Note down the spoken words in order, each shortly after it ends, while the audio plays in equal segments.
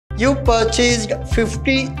You purchased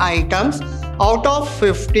 50 items. Out of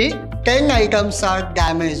 50, 10 items are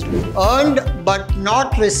damaged. Earned but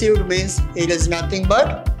not received means it is nothing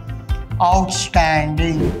but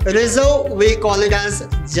outstanding. Reserve, we call it as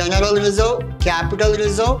general reserve, capital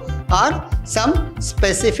reserve, or some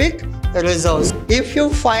specific reserves. If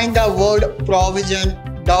you find the word provision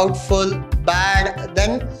doubtful, bad,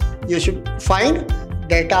 then you should find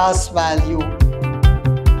debtor's value.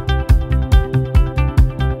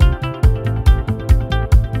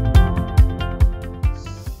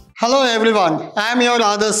 Hello everyone, I am your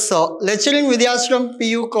Adarsh sir, lecturing Vidhyaashram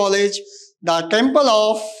PU College, the Temple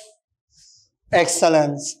of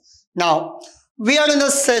Excellence. Now, we are in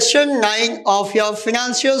the session 9 of your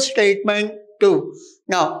financial statement 2.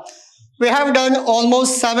 Now, we have done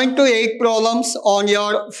almost 7 to 8 problems on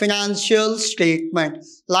your financial statement,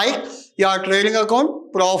 like your trading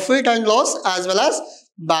account, profit and loss, as well as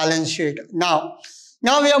balance sheet.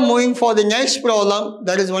 Now we are moving for the next problem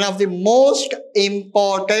that is one of the most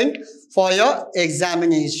important for your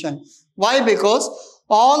examination. Why? Because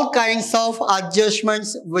all kinds of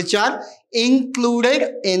adjustments which are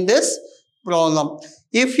included in this problem.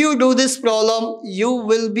 If you do this problem, you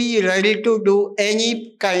will be ready to do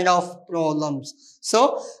any kind of problems.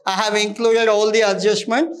 So I have included all the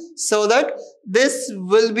adjustments so that this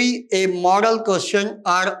will be a model question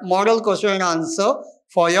or model question and answer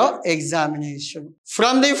for your examination.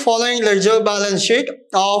 From the following ledger balance sheet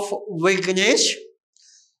of Vignesh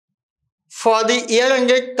for the year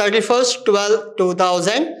ended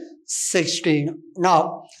 31st/12/2016.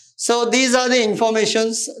 Now, so these are the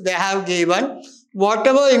informations they have given.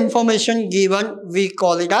 Whatever information given, we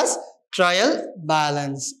call it as trial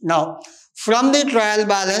balance. Now, from the trial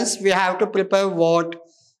balance, we have to prepare what?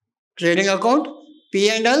 Trading account,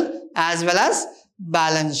 P&L, as well as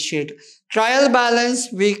balance sheet. Trial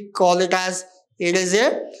balance, we call it as, it is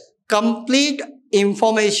a complete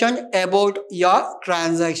information about your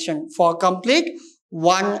transaction for complete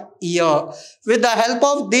 1 year. With the help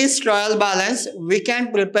of this trial balance, we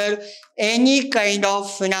can prepare any kind of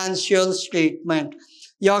financial statement.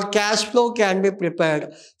 Your cash flow can be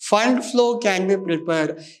prepared, fund flow can be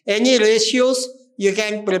prepared, any ratios you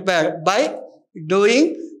can prepare by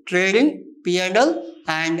doing trading, P&L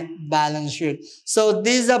and balance sheet. So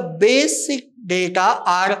these are basic data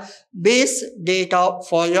or base data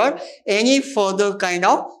for your any further kind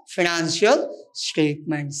of financial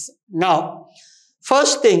statements. Now,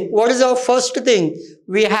 first thing, what is our first thing?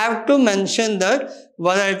 We have to mention that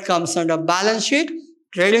whether it comes under balance sheet,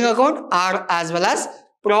 trading account, or as well as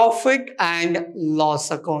profit and loss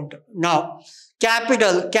account. Now,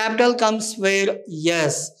 capital comes where?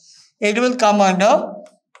 Yes, it will come under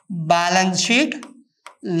balance sheet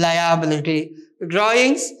liability.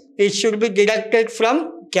 Drawings, it should be deducted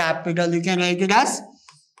from capital. You can write it as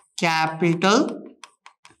capital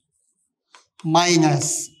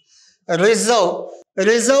minus reserve.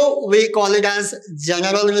 Reserve, we call it as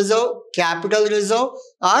general reserve, capital reserve,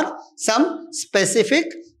 or some specific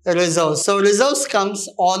reserve. So reserves comes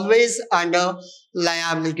always under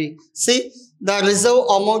liability. See, the reserve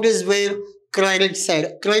amount is where? Credit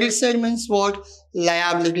side. Credit side means what?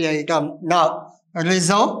 Liability item. Now,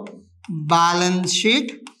 reserve, balance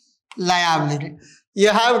sheet, liability. You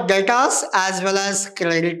have debtors as well as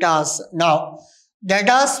creditors. Now,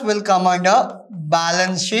 debtors will come under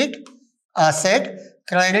balance sheet asset,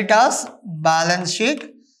 creditors balance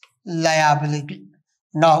sheet liability.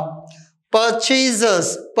 Now,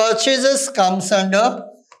 purchases comes under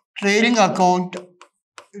trading account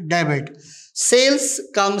debit. Sales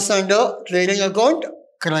comes under trading account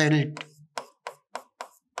credit.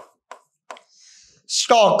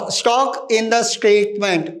 Stock in the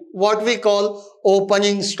statement, what we call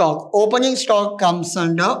opening stock. Opening stock comes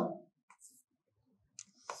under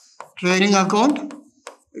trading account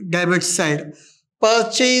debit side.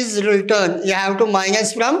 Purchase return, you have to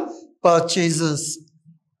minus from purchases.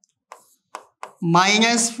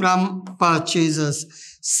 Minus from purchases.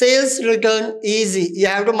 Sales return, easy, you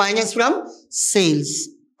have to minus from sales.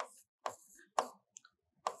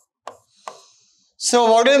 So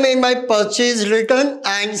what do you mean by purchase return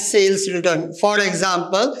and sales return? For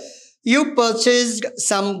example, you purchased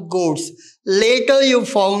some goods. Later you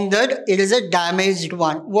found that it is a damaged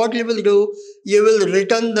one. What you will do? You will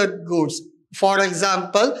return the goods. For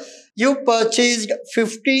example, you purchased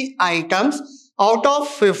 50 items. Out of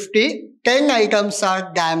 50, 10 items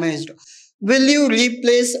are damaged. Will you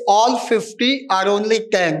replace all 50 or only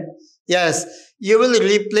 10? Yes, you will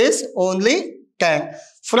replace only 10.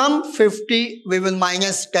 From 50, we will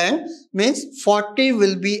minus 10, means 40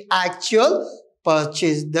 will be actual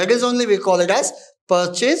purchase. That is only we call it as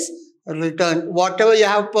purchase return. Whatever you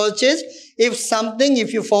have purchased,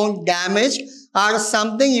 if you found damaged or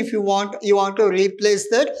something, if you want to replace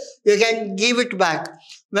that, you can give it back.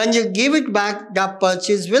 When you give it back, the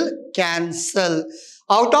purchase will cancel.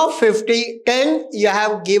 Out of 50, 10 you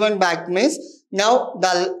have given back means now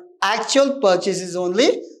the actual purchase is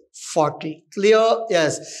only 40. Clear?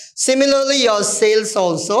 Yes. Similarly, your sales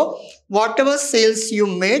also. Whatever sales you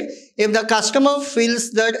made, if the customer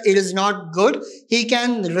feels that it is not good, he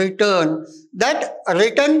can return. That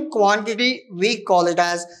return quantity, we call it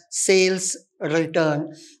as sales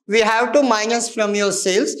return. We have to minus from your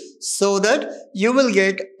sales so that you will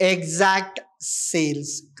get exact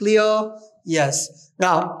sales. Clear? Yes.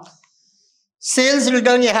 Now, sales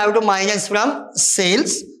return you have to minus from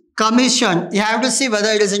sales. Commission, you have to see whether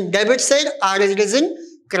it is in debit side or it is in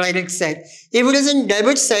credit side. If it is in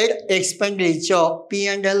debit side, expenditure,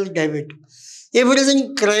 P&L debit. If it is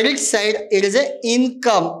in credit side, it is a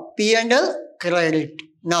income, P&L credit.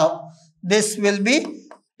 Now, this will be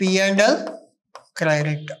P&L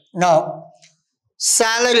credit. Now,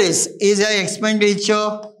 salaries is a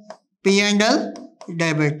expenditure, P&L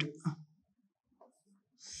debit.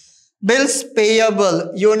 Bills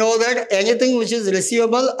payable, you know that anything which is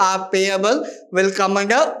receivable or payable will come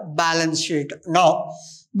under balance sheet. Now,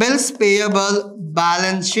 bills payable,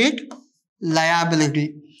 balance sheet,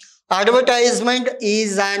 liability. Advertisement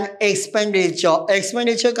is an expenditure.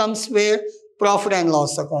 Expenditure comes where? Profit and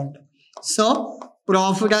loss account. So,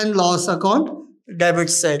 profit and loss account, debit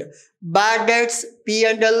side. Bad debts,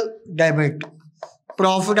 P&L debit.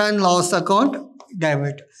 Profit and loss account,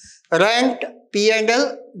 debit. Rent,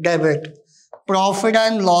 P&L debit. Profit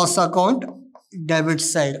and loss account, debit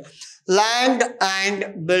side. Land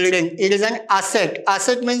and building, it is an asset.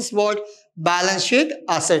 Asset means what? Balance sheet,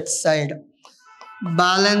 asset side.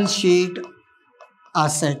 Balance sheet,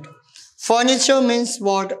 asset. Furniture means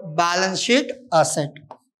what? Balance sheet, asset.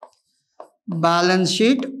 Balance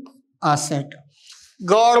sheet, asset.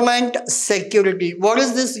 Government security. What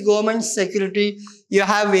is this government security? You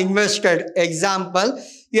have invested. Example,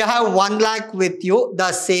 you have 1 lakh with you,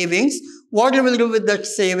 the savings. What you will do with that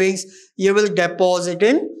savings? You will deposit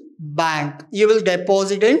in bank. You will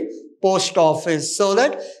deposit in post office so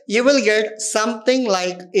that you will get something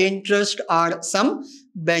like interest or some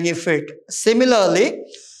benefit. Similarly,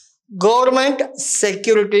 government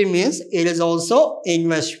security means it is also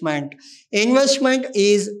investment. Investment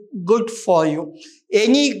is good for you.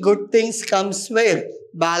 Any good things comes where?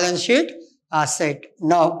 Balance sheet, asset.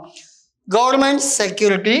 Now, government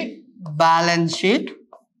security, balance sheet,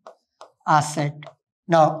 asset.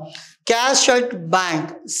 Now, cash at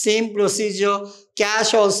bank, same procedure.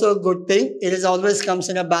 Cash also good thing. It is always comes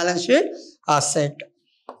in a balance sheet, asset.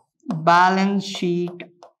 Balance sheet,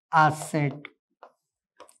 asset.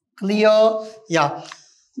 Clear? Yeah.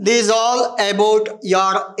 This is all about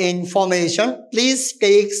your information. Please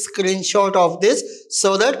take screenshot of this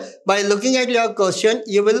so that by looking at your question,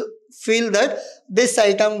 you will feel that this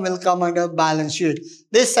item will come under balance sheet.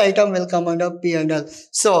 This item will come under P&L.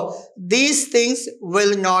 So, these things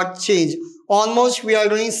will not change. Almost we are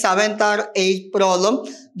doing 7th or 8th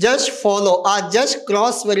problem. Just follow or just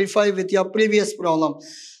cross verify with your previous problem.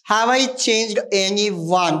 Have I changed any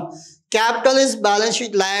one? Capital is balance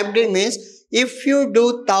sheet, liability means if you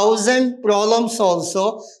do 1000 problems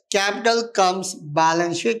also, capital comes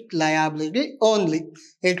balance sheet, liability only.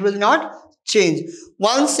 It will not change.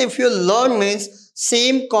 Once if you learn means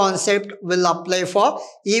same concept will apply for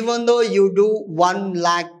even though you do 1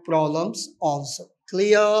 lakh problems also.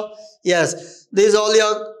 Clear? Yes. This is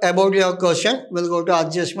all about your question. We'll go to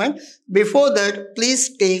adjustment. Before that,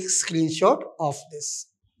 please take screenshot of this.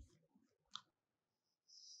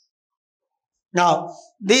 Now,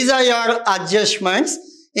 these are your adjustments.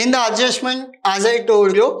 In the adjustment, as I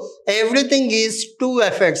told you, everything is 2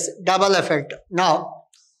 effects, double effect. Now,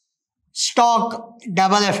 stock,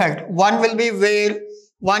 double effect. One will be where,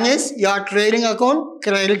 one is your trading account,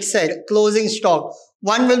 credit side, closing stock.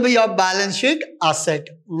 One will be your balance sheet, asset.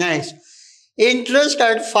 Next, interest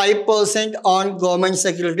at 5% on government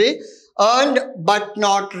security, earned but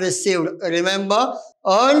not received. Remember,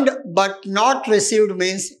 earned but not received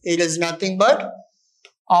means it is nothing but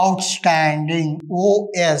outstanding.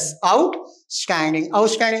 OS, outstanding.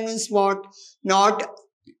 Outstanding means what? Not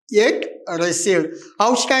yet received.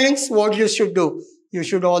 Outstanding is what you should do. You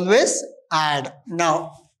should always add.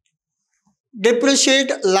 Now,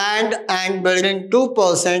 depreciate land and building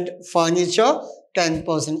 2%, furniture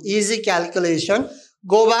 10%. Easy calculation.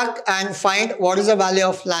 Go back and find what is the value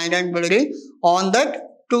of land and building on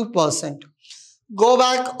that 2%. Go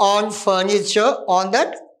back on furniture on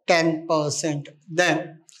that 10%.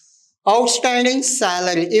 Then Outstanding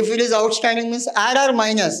salary. If it is outstanding means add or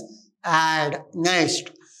minus? Add.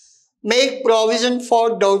 Next. Make provision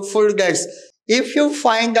for doubtful debts. If you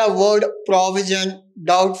find the word provision,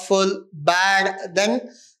 doubtful, bad, then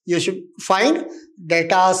you should find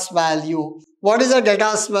debtors value. What is the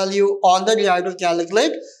debtors value? On that you have to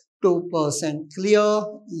calculate 2%. Clear?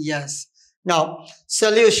 Yes. Now,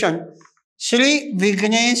 solution. Shri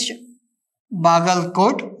Vignesh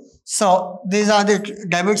Bagalkot. So, these are the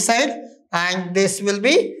debit side and this will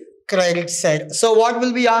be credit side. So, what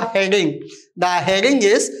will be our heading? The heading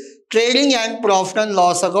is Trading and Profit and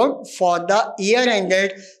Loss Account for the year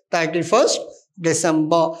ended 31st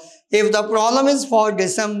December. If the problem is for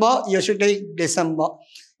December, you should take December.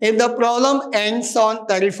 If the problem ends on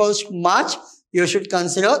 31st March, you should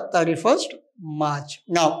consider 31st March.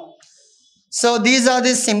 Now, so these are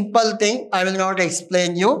the simple thing. I will not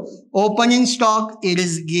explain you. Opening stock, it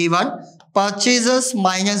is given. Purchases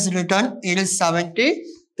minus return, it is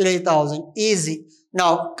 73,000. Easy.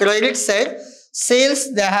 Now, credit side,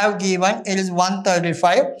 sales they have given, it is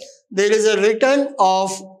 135. There is a return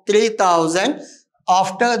of 3,000.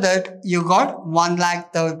 After that, you got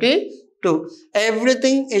 1,32.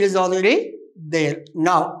 Everything it is already there.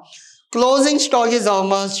 Now, closing stock is how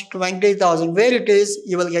much? 20,000. Where it is?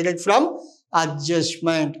 You will get it from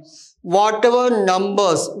adjustment. Whatever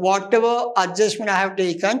numbers, whatever adjustment I have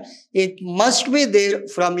taken, it must be there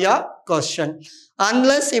from your question.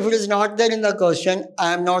 Unless if it is not there in the question,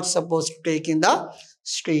 I am not supposed to take in the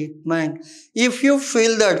statement. If you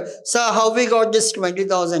feel that, sir, how we got this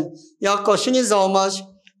 20,000? Your question is how much?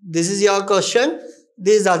 This is your question.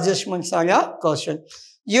 These adjustments are your question.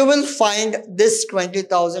 You will find this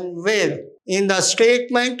 20,000 where? In the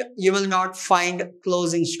statement, you will not find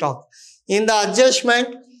closing stock. In the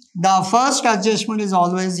adjustment, the first adjustment is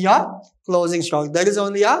always your closing stock. That is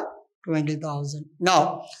only your 20,000.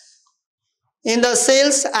 Now, in the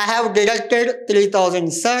sales, I have deducted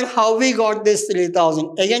 3,000. Sir, how we got this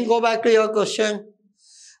 3,000? Again, go back to your question.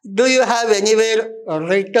 Do you have anywhere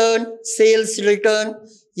return, sales return?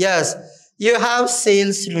 Yes, you have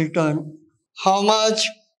sales return. How much?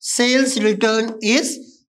 Sales return is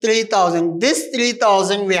 3,000. This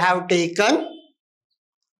 3,000 we have taken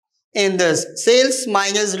in this. Sales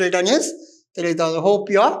minus return is 3,000. Hope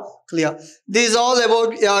you are clear. This is all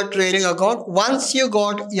about your trading account. Once you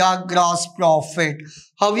got your gross profit,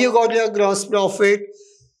 how you got your gross profit?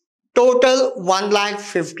 Total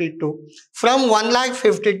 1,52,000. From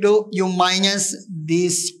 1,52,000, you minus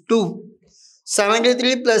these two.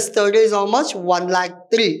 73 plus 30 is how much?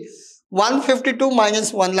 1,03,000. 152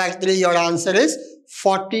 minus 1,03,000, your answer is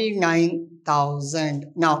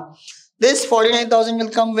 49,000. Now, this 49,000 will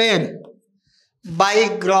come where?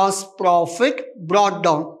 By gross profit brought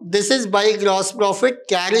down. This is by gross profit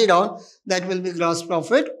carried down. That will be gross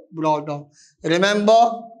profit brought down.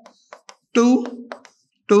 Remember, 2,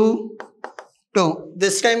 2, 2.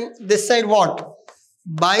 This time, this side what?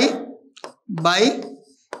 By,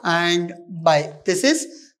 and by. This is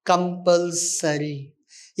compulsory.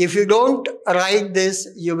 If you don't write this,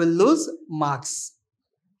 you will lose marks.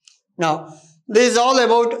 Now, this is all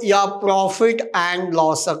about your profit and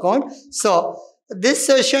loss account. So, this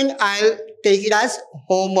session I'll take it as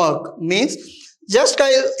homework. Means, just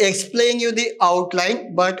I'll explain you the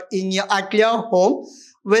outline, but at your home,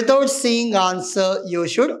 without seeing answer, you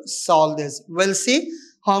should solve this. We'll see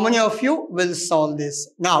how many of you will solve this.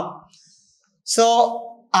 Now,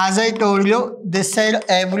 so as I told you, this side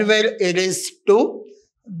everywhere it is 2.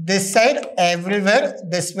 This side everywhere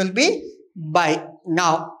this will be by.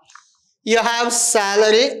 Now, you have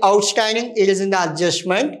salary outstanding, it is in the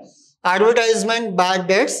adjustment. Advertisement, bad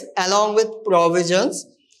debts along with provisions.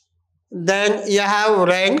 Then you have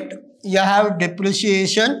rent, you have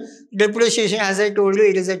depreciation. Depreciation, as I told you,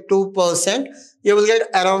 it is at 2%. You will get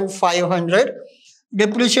around 500.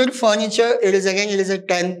 Depreciate furniture, it is at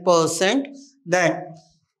 10%. Then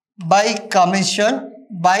by commission,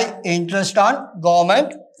 by interest on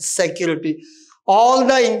government security. All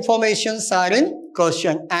the informations are in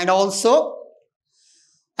question. And also,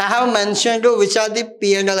 I have mentioned which are the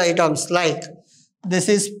P&L items, like this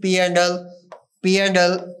is P&L,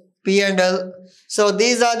 P&L, P&L. So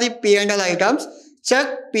these are the P&L items.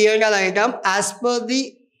 Check P&L item as per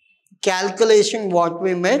the calculation what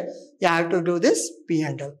we made. You have to do this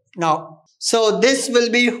P&L. Now, so this will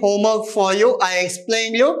be homework for you. I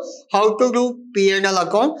explained you how to do P&L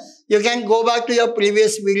account. You can go back to your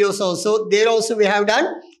previous videos also. There also we have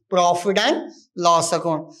done profit and loss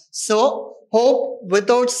account. So hope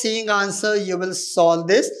without seeing answer you will solve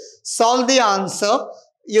this. Solve the answer.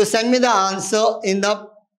 You send me the answer in the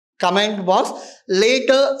comment box.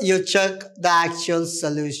 Later, you check the actual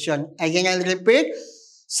solution. Again, I'll repeat.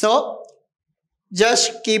 So,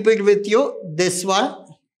 just keep it with you, this one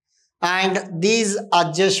and these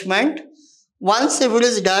adjustment. Once if it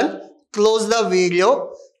is done, close the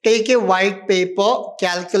video, take a white paper,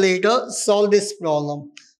 calculator, solve this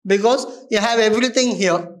problem. Because you have everything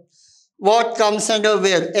here. What comes under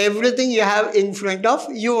where? Everything you have in front of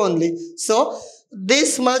you only. So,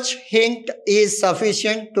 this much hint is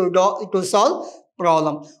sufficient to solve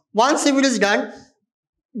problem. Once if it is done,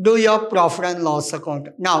 do your profit and loss account.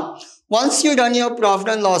 Now, once you done your profit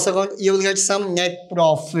and loss account, you will get some net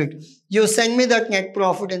profit. You send me that net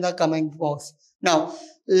profit in the comment box. Now,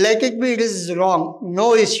 let it be, it is wrong,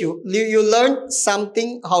 no issue. You learn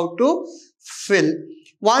something how to fill.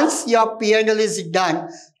 Once your P&L is done,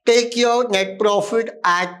 take your net profit,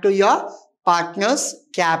 add to your partner's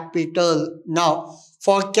capital. Now,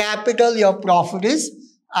 for capital, your profit is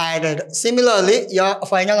added. Similarly, your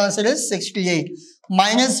final answer is 68.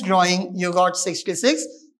 Minus drawing, you got 66,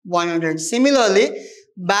 100. Similarly,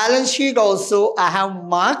 balance sheet also I have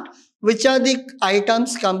marked which are the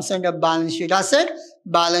items comes under balance sheet. Asset,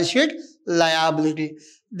 balance sheet, liability.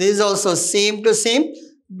 This is also same to same.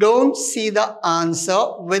 Don't see the answer.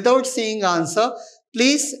 Without seeing answer,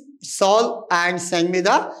 please solve and send me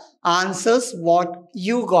the answers what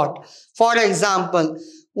you got. For example,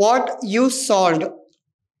 what you solved.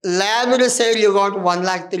 Liability side you got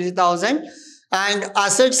 1,03,000 and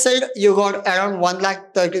asset side you got around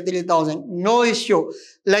 1,33,000. No issue.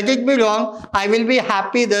 Let it be wrong. I will be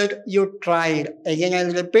happy that you tried. Again,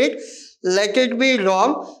 I'll repeat. Let it be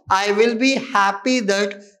wrong. I will be happy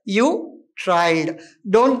that you tried.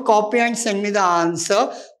 Don't copy and send me the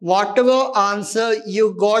answer. Whatever answer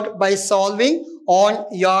you got by solving on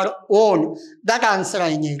your own, that answer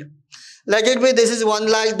I need. Let it be this is 1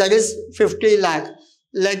 lakh, that is 50 lakh.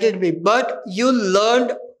 Let it be. But you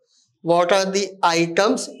learned what are the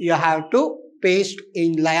items you have to paste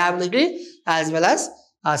in liability as well as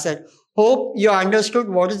asset. Hope you understood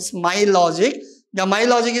what is my logic. My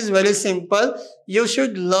logic is very simple. You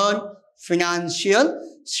should learn financial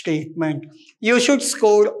statement. You should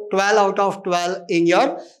score 12 out of 12 in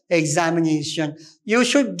your examination. You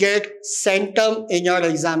should get centum in your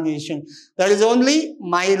examination. That is only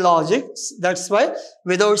my logic. That's why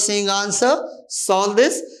without seeing answer, solve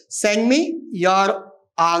this. Send me your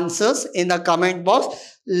answers in the comment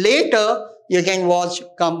box. Later, you can watch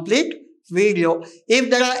complete video.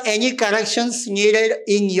 If there are any corrections needed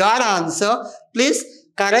in your answer, please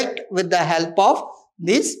correct with the help of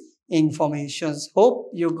these informations.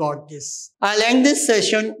 Hope you got this. I'll end this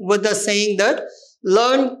session with the saying that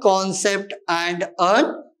learn concept and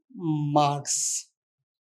earn marks.